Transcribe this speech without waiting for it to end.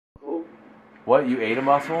What, you ate a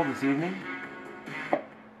mussel this evening?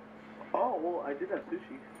 Oh, well, I did have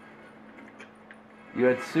sushi. You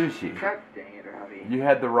had sushi. God dang it, Robbie. You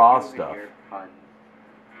had the raw stuff.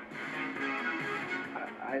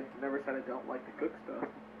 I never said I don't like to cook stuff.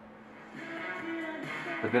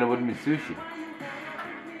 But then it wouldn't be sushi.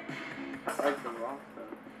 I like the raw stuff.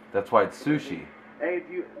 That's why it's sushi. Hey,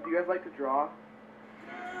 do you guys like to draw?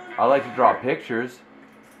 I like to draw pictures.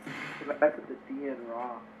 I put the D in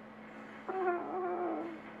raw.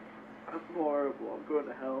 I'm horrible. I'm going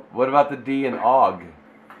to hell. What about the D in og?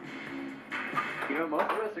 You know, most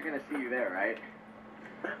of us are going to see you there, right?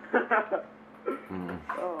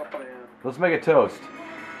 Oh, man. Let's make a toast.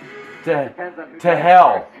 Depends on who To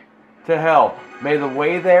hell. To hell. May the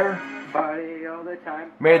way there, Party all the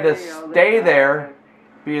time. may the Party all stay time. there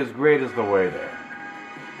be as great as the way there.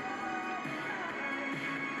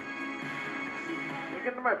 Look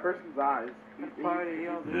into my person's eyes. Party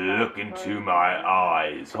all the time. Look into my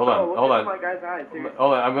eyes. Hold on, hold on. Look into my guy's eyes. Seriously.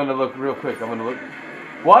 Hold on, I'm gonna look real quick. I'm gonna look.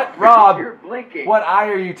 What, Rob? You're blinking. What eye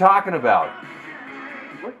are you talking about?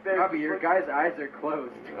 Look there. Robbie, your look. guy's eyes are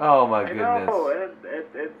closed. Oh my I goodness. know, and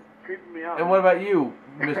it's creeping me out. And what about you,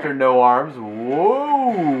 Mr. No Arms? Whoa,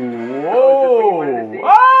 Oh, is this what you wanted to whoa! see?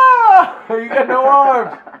 Ah! You got no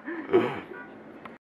arms.